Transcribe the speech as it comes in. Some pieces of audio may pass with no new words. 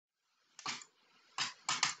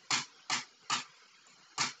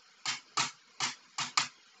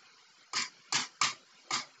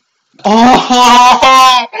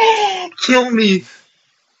Oh, kill me.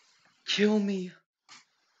 Kill me.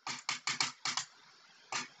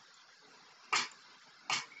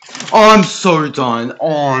 Oh, I'm so done.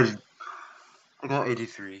 Oh, I got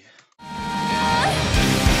 83.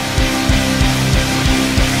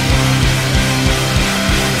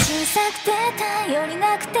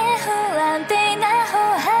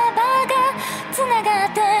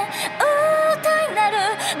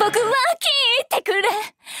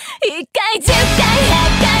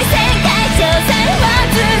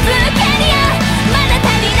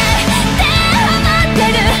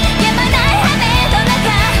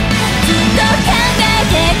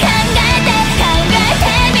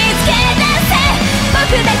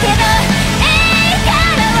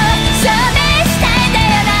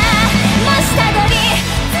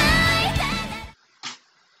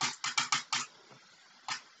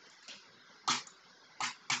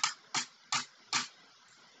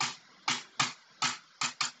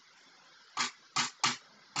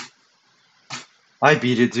 I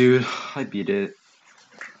beat it, dude. I beat it.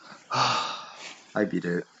 I beat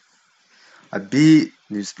it. I beat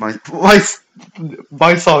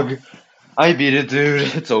my song. I beat it, dude.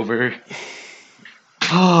 It's over.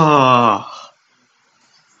 Ah,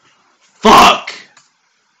 fuck.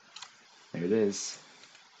 There it is.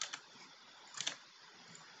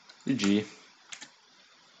 GG.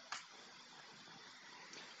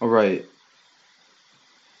 All right.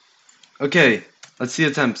 Okay. Let's see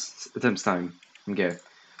attempts time. Okay.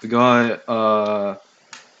 We got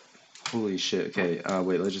holy shit. Okay.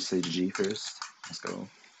 Wait. Let's just say GG first. Let's go.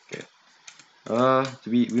 Okay.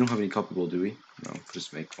 Do we don't have any couple, do we? No.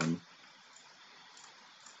 Just make one.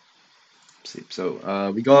 Let's see.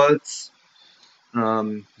 So we got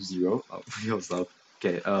 0. Oh, we got stuff.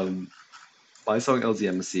 Okay. By song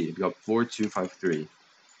LGMC. We got 4253.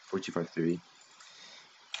 4253.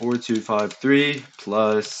 4253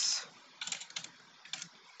 plus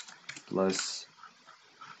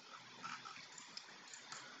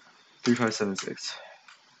 3576.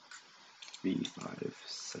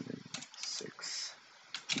 3576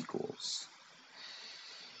 equals.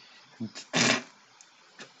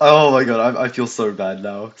 Oh my god, I feel so bad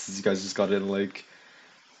now since you guys just got in like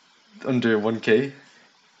under 1K.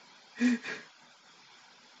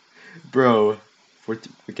 Bro, 40,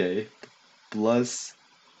 okay, plus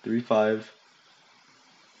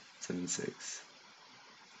 3576.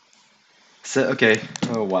 So, okay,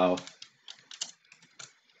 oh wow.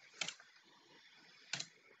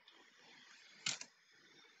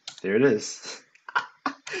 There it is.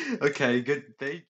 Okay, good. Thank